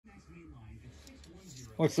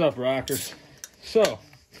What's up, rockers? So,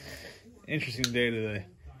 interesting day today.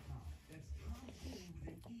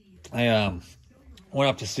 I went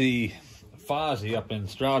up to see Fozzy up in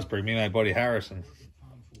Stroudsburg, me and my buddy Harrison,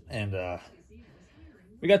 and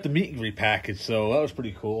we got the meet and greet package, so that was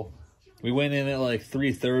pretty cool. We went in at like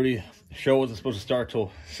 3:30. The show wasn't supposed to start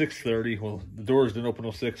till 6:30. Well, the doors didn't open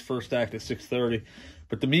till 6. First act at 6:30,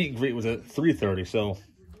 but the meet and greet was at 3:30. So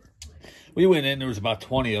we went in. There was about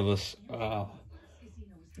 20 of us.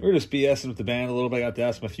 We were just BSing with the band a little bit. I got to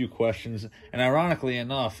ask them a few questions. And ironically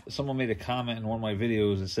enough, someone made a comment in one of my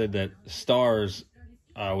videos and said that Stars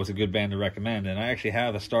was a good band to recommend. And I actually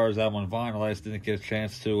have a Stars album on vinyl. I just didn't get a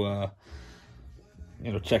chance to,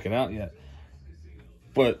 check it out yet.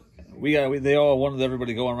 But they all wanted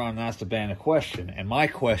everybody to go around and ask the band a question. And my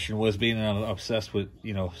question was, being obsessed with,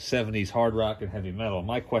 70s hard rock and heavy metal,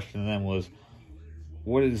 my question to them was,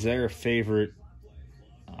 what is their favorite,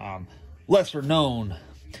 lesser known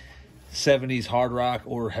 70s hard rock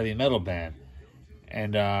or heavy metal band?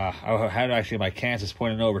 And I had actually my Kansas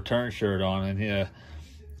Point of No Return shirt on,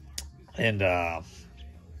 and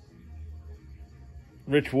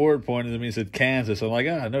Rich Ward pointed to me and said Kansas. I'm like,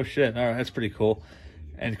 no shit. All right, that's pretty cool.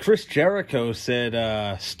 And Chris Jericho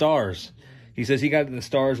said Stars. He says he got into the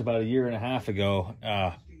Stars about a year and a half ago,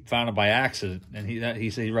 found it by accident, and he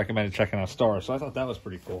said he recommended checking out Stars. So I thought that was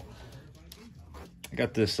pretty cool. I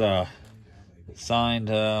got this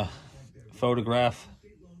signed photograph.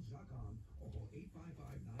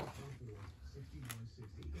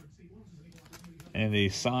 And a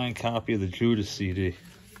signed copy of the Judas CD.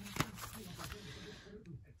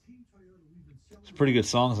 It's pretty good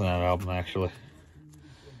songs on that album, actually.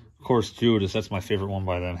 Of course, Judas, that's my favorite one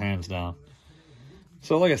by them, hands down.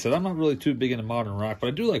 So, like I said, I'm not really too big into modern rock, but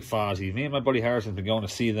I do like Fozzy. Me and my buddy Harrison have been going to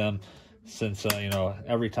see them since,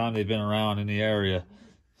 every time they've been around in the area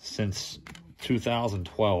since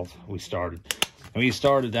 2012 we started. And we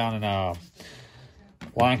started down in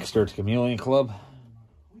Lancaster at the Chameleon Club.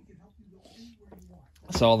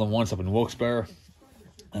 I saw them once up in Wilkes-Barre.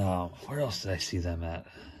 Where else did I see them at?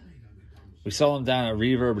 We saw them down at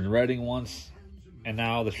Reverb in Reading once, and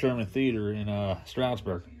now the Sherman Theater in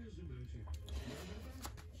Stroudsburg.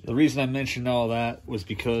 The reason I mentioned all that was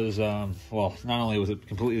because, not only was it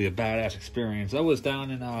completely a badass experience, I was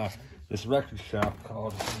down in this record shop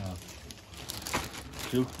called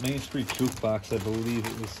Main Street Jukebox, I believe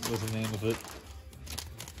it was the name of it.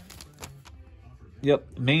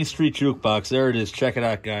 Yep, Main Street Jukebox. There it is. Check it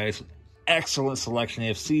out, guys. Excellent selection. They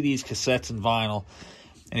have CDs, cassettes, and vinyl.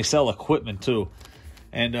 And they sell equipment, too.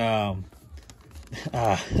 And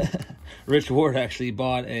Rich Ward actually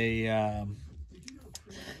bought a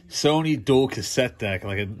Sony dual cassette deck.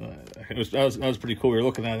 That was pretty cool. We were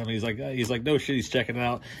looking at him. He's like, no shit, he's checking it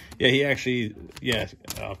out. Yeah, he actually,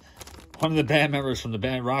 one of the band members from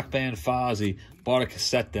the rock band Fozzy bought a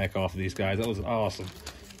cassette deck off of these guys. That was awesome.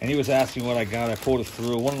 And he was asking what I got. I pulled it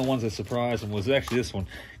through. One of the ones that surprised him was actually this one,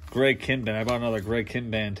 Greg Kihn Band. I bought another Greg Kihn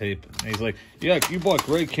Band tape. And he's like, yeah, you bought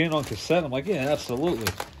Greg Kihn on cassette? I'm like, yeah, absolutely.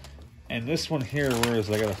 And this one here, where is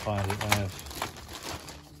it? I got to find it.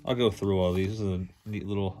 I'll go through all these. This is a neat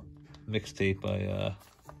little mixtape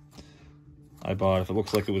I bought. If it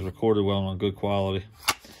looks like it was recorded well and on good quality.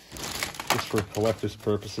 Just for collector's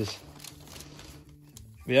purposes.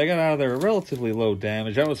 Yeah, I got out of there relatively low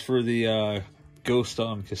damage. That was for the Ghost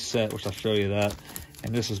on cassette, which I'll show you that.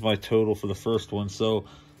 And this is my total for the first one. So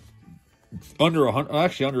under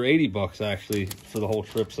 $80 actually for the whole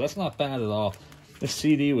trip. So that's not bad at all. This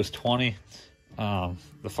CD was 20. The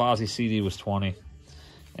Fozzy CD was 20.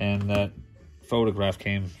 And that photograph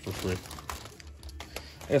came for free.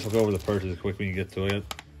 I guess I'll go over the purchase quick when you get to it.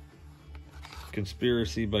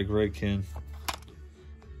 Conspiracy by Greg Kihn.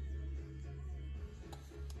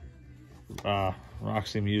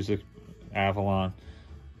 Roxy Music, Avalon.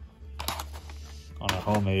 On a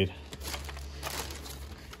homemade.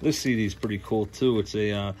 This CD is pretty cool too. It's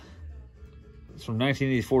it's from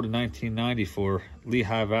 1984 to 1994.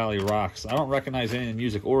 Lehigh Valley Rocks. I don't recognize any of the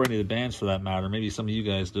music or any of the bands for that matter. Maybe some of you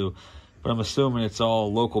guys do, but I'm assuming it's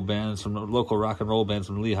all local bands from local rock and roll bands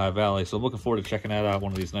from Lehigh Valley. So I'm looking forward to checking that out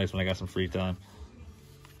one of these nights when I got some free time.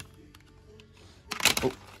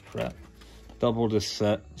 Oh crap! Double disc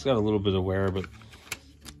set. It's got a little bit of wear, but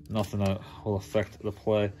nothing that will affect the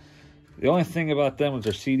play. The only thing about them with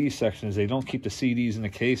their CD section is they don't keep the CDs in the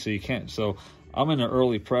case, so you can't. So I'm in the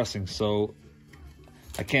early pressing, so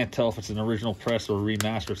I can't tell if it's an original press or a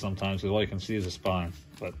remaster sometimes, because all you can see is a spine.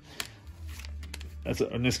 But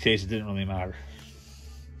in this case, it didn't really matter.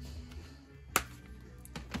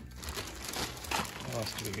 What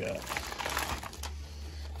else do we got?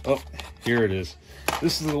 Oh, here it is.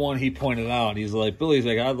 This is the one he pointed out. He's like, Billy's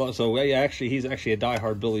like, I love, so yeah, actually, he's actually a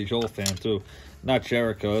diehard Billy Joel fan too. Not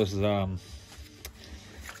Jericho. This is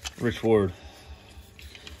Rich Ward.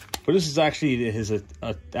 But this is actually his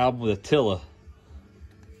album with Attila,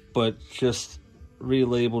 but just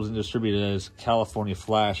relabeled and distributed as California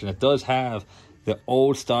Flash, and it does have the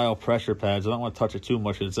old style pressure pads. I don't want to touch it too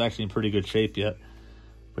much, it's actually in pretty good shape yet.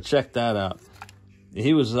 But check that out.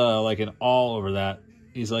 He was like in awe over that.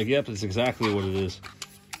 He's like, yep, it's exactly what it is.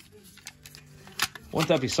 Wouldn't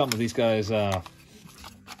that be something if these guys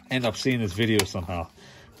end up seeing this video somehow?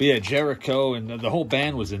 But yeah, Jericho and the whole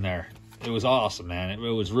band was in there. It was awesome, man. It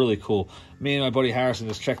was really cool. Me and my buddy Harrison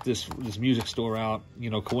just checked this music store out, you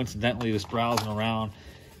know, coincidentally just browsing around.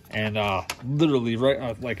 And literally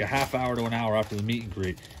right like a half hour to an hour after the meet and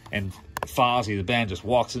greet, and Fozzy, the band, just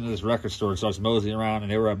walks into this record store and starts moseying around,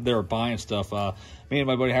 and they were buying stuff. Me and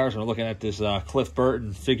my buddy Harrison were looking at this Cliff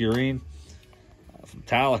Burton figurine from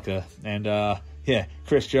Metallica, and yeah,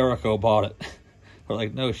 Chris Jericho bought it. We're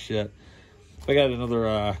like, no shit. I got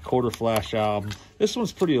another Quarter Flash album. This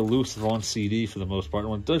one's pretty elusive on CD for the most part.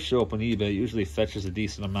 When it does show up on eBay, it usually fetches a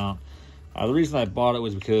decent amount. The reason I bought it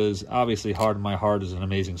was because, obviously, Hard in My Heart is an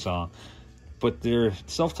amazing song. But their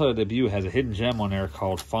self-titled debut has a hidden gem on there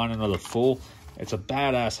called Find Another Fool. It's a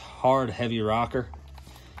badass, hard, heavy rocker.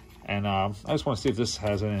 And I just want to see if this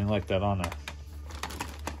has anything like that on there.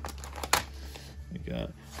 We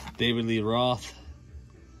got David Lee Roth,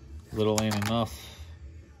 Little Ain't Enough.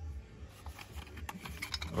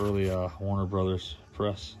 Early Warner Brothers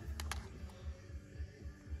press.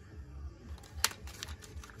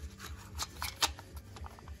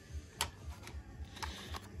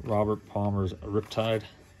 Robert Palmer's Riptide.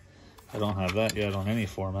 I don't have that yet on any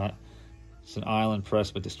format. It's an island press,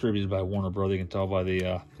 but distributed by Warner Brothers. You can tell by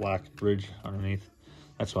the black bridge underneath.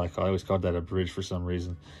 That's what I always called that a bridge for some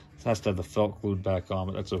reason. It has to have the felt glued back on,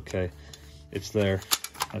 but that's okay. It's there.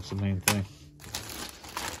 That's the main thing.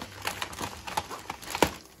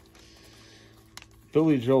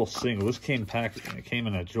 Billy Joel single. This came packed. It came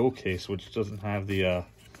in a Joel case, which doesn't have the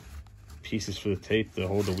pieces for the tape to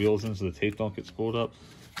hold the wheels in, so the tape don't get spooled up.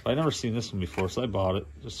 But I've never seen this one before, so I bought it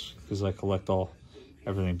just because I collect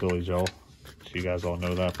everything Billy Joel. So you guys all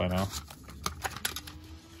know that by now.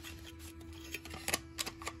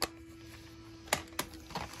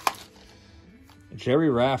 Jerry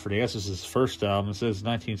Rafferty. I guess this is his first album. It says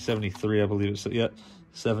 1973, I believe it's, yeah,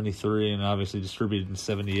 73, and obviously distributed in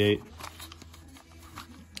 78.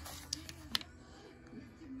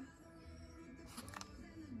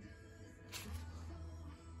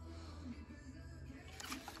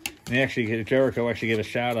 And Jericho actually gave a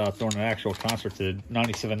shout out during an actual concert to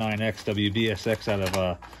 97.9X WBSX out of,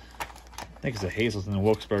 I think it's a Hazleton and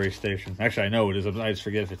Wilkes-Barre station. Actually, I know it is. I just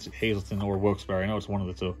forget if it's Hazleton or Wilkes-Barre. I know it's one of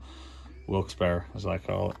the two. Wilkes-Barre, as I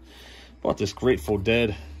call it. Bought this Grateful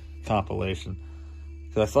Dead compilation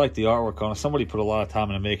because I like the artwork on it. Somebody put a lot of time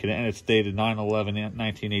into making it, and it's dated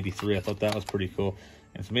 9/11/1983. I thought that was pretty cool.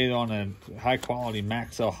 And it's made on a high-quality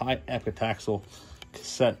Maxell high epitaxial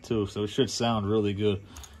cassette, too, so it should sound really good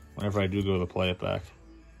whenever I do go to play it back.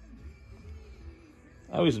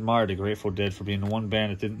 I always admired the Grateful Dead for being the one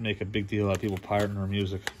band that didn't make a big deal out of people pirating their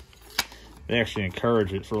music. They actually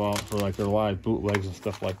encourage it for like their live bootlegs and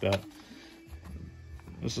stuff like that.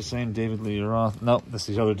 This is the same David Lee Roth. Nope, this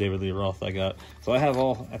is the other David Lee Roth I got. So I have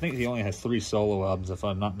I think he only has 3 solo albums, if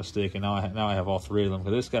I'm not mistaken. Now I have all 3 of them.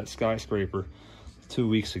 Because this got Skyscraper 2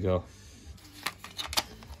 weeks ago.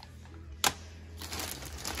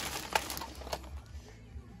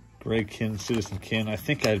 Greg Kinn, Citizen Kinn. I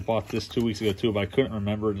think I bought this 2 weeks ago too, but I couldn't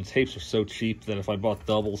remember it. And the tapes are so cheap that if I bought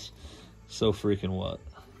doubles, so freaking what?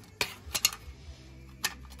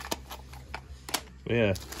 But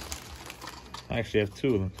yeah, I actually have 2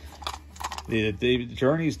 of them. The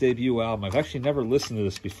Journey's debut album. I've actually never listened to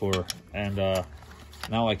this before, and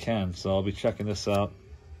now I can, so I'll be checking this out.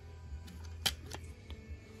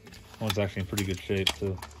 One's actually in pretty good shape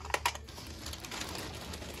too.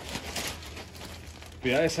 But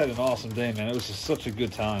yeah, I just had an awesome day, man. It was just such a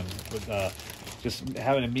good time with just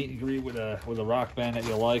having a meet and greet with a rock band that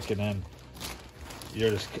you like, and then you're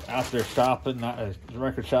just out there shopping, not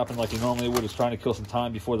record shopping like you normally would, just trying to kill some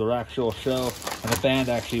time before the actual show. And the band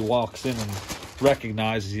actually walks in and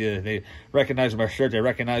recognizes you. They recognize my shirt. They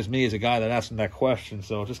recognize me as a guy that asked them that question.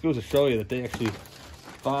 So it just goes to show you that they actually,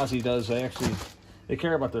 Fozzy does, they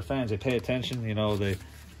care about their fans. They pay attention, you know, they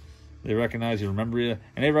recognize you, remember you,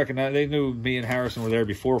 and they knew me and Harrison were there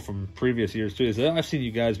before from previous years too. They said, I've seen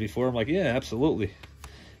you guys before. I'm like, yeah, absolutely.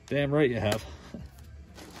 Damn right you have.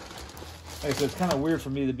 Like I said, it's kind of weird for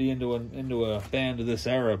me to be into a band of this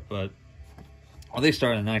era, but well, they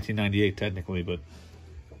started in 1998 technically, but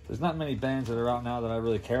there's not many bands that are out now that I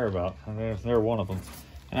really care about, and they're one of them.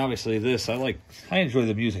 And obviously this, I enjoy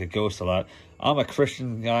the music of Ghost a lot. I'm a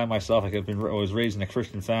Christian guy myself. I was raised in a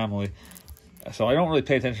Christian family, so I don't really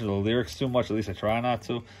pay attention to the lyrics too much. At least I try not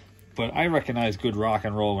to. But I recognize good rock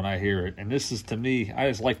and roll when I hear it. And this is, to me, I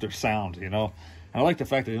just like their sound, you know. And I like the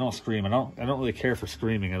fact that they don't scream. I don't really care for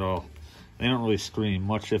screaming at all. They don't really scream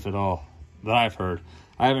much, if at all, that I've heard.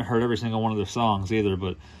 I haven't heard every single one of their songs either,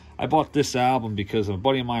 but I bought this album because a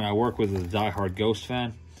buddy of mine I work with is a diehard Ghost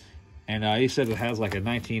fan. And he said it has like a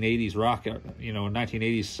 1980s rock, you know,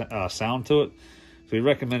 1980s sound to it. So he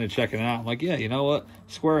recommended checking it out. I'm like, yeah, you know what?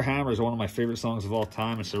 Square Hammer is one of my favorite songs of all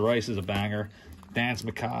time. And Rice is a banger. Dance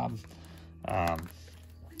Macabre.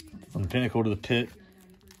 From the Pinnacle to the Pit.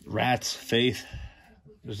 Rats, Faith.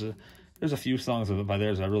 There's a few songs by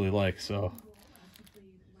theirs I really like. So,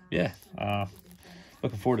 yeah.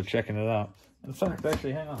 Looking forward to checking it out. In fact,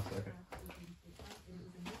 actually, hang on a second.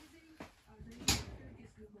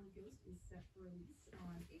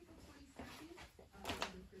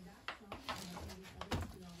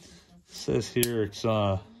 Says here it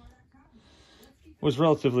was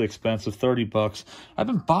relatively expensive, $30. I've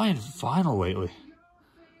been buying vinyl lately,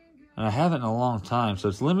 and I haven't in a long time. So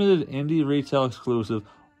it's limited indie retail exclusive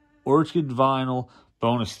Orchid vinyl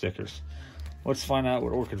bonus stickers. Let's find out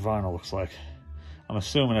what Orchid vinyl looks like. I'm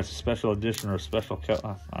assuming it's a special edition or a special cut.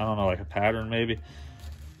 I don't know, like a pattern maybe.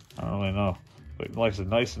 I don't really know. But like I said,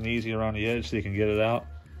 nice and easy around the edge so you can get it out.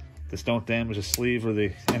 This don't damage the sleeve or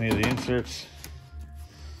any of the inserts.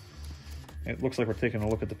 It looks like we're taking a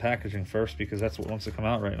look at the packaging first because that's what wants to come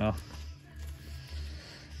out right now.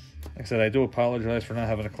 Like I said, I do apologize for not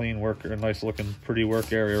having a clean work or a nice looking, pretty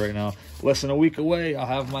work area right now. Less than a week away, I'll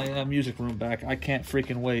have my music room back. I can't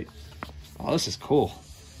freaking wait. Oh, this is cool.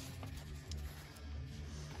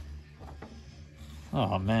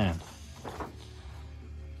 Oh, man.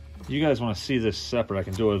 You guys want to see this separate, I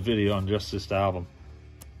can do a video on just this album.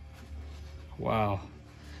 Wow.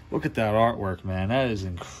 Look at that artwork, man. That is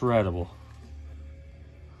incredible.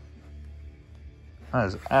 That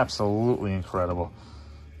is absolutely incredible.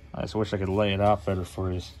 I just wish I could lay it out better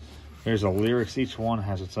for you. Here's the lyrics. Each one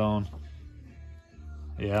has its own.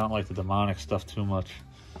 Yeah, I don't like the demonic stuff too much.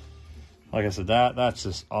 Like I said, that's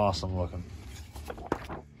just awesome looking.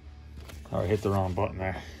 All right, hit the wrong button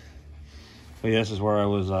there. But yeah, this is where I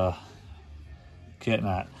was getting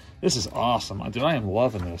at. This is awesome. Dude, I am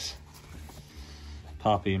loving this.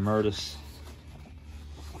 Poppy Murtis.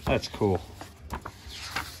 That's cool.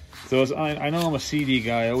 So I know I'm a CD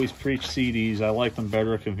guy. I always preach CDs. I like them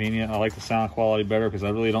better, convenient. I like the sound quality better because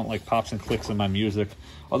I really don't like pops and clicks in my music.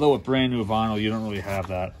 Although with brand new vinyl, you don't really have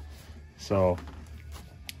that. So,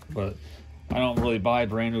 but I don't really buy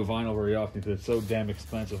brand new vinyl very often because it's so damn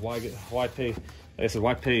expensive. Why pay? Like I said,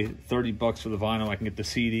 why pay $30 for the vinyl? I can get the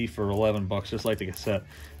CD for $11, just like the cassette.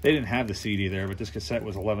 They didn't have the CD there, but this cassette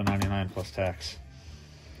was $11.99 plus tax.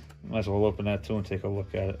 Might as well open that too and take a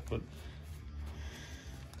look at it. But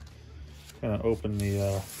gonna open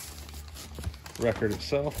the record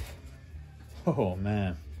itself. Oh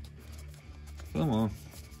man, come on.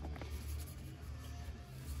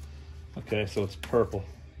 Okay, so it's purple.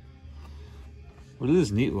 Well, it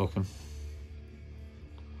is neat looking.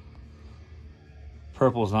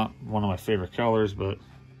 Purple is not one of my favorite colors, but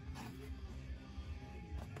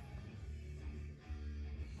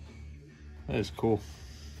that is cool.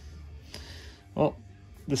 Well,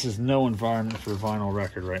 this is no environment for a vinyl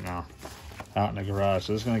record right now out in the garage.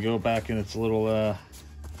 So it's going to go back in its little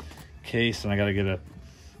case, and I got to get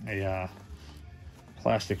a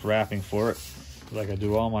plastic wrapping for it, like I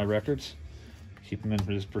do all my records. Keep them in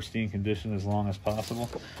this pristine condition as long as possible.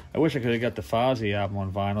 I wish I could have got the Fozzy album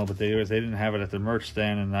on vinyl, but they didn't have it at the merch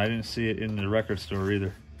stand, and I didn't see it in the record store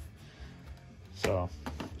either. So,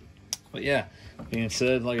 but yeah, being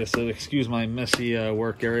said, like I said, excuse my messy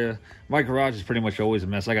work area. My garage is pretty much always a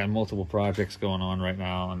mess. I got multiple projects going on right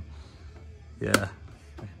now, and yeah,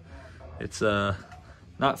 it's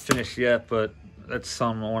not finished yet, but that's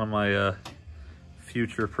one of my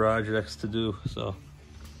future projects to do. So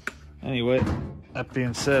anyway, that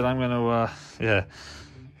being said, I'm gonna yeah,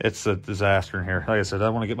 it's a disaster in here. Like I said, I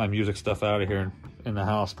want to get my music stuff out of here in the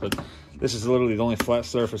house, but this is literally the only flat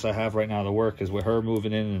surface I have right now to work, is with her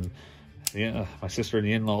moving in and my sister and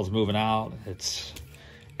the in-laws moving out. It's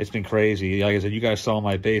been crazy. Like I said, you guys saw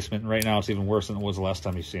my basement, and right now it's even worse than it was the last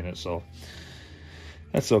time you've seen it. So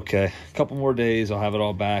that's okay. A couple more days, I'll have it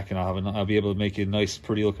all back, and I'll be able to make you nice,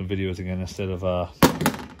 pretty looking videos again, instead of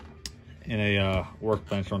in a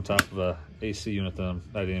workbench on top of a AC unit that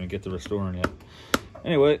I didn't even get to restoring yet.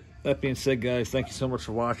 Anyway, that being said, guys, thank you so much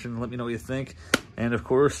for watching. Let me know what you think. And of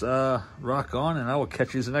course, rock on, and I will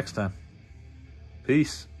catch you the next time.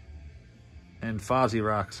 Peace. And Fozzy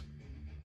rocks.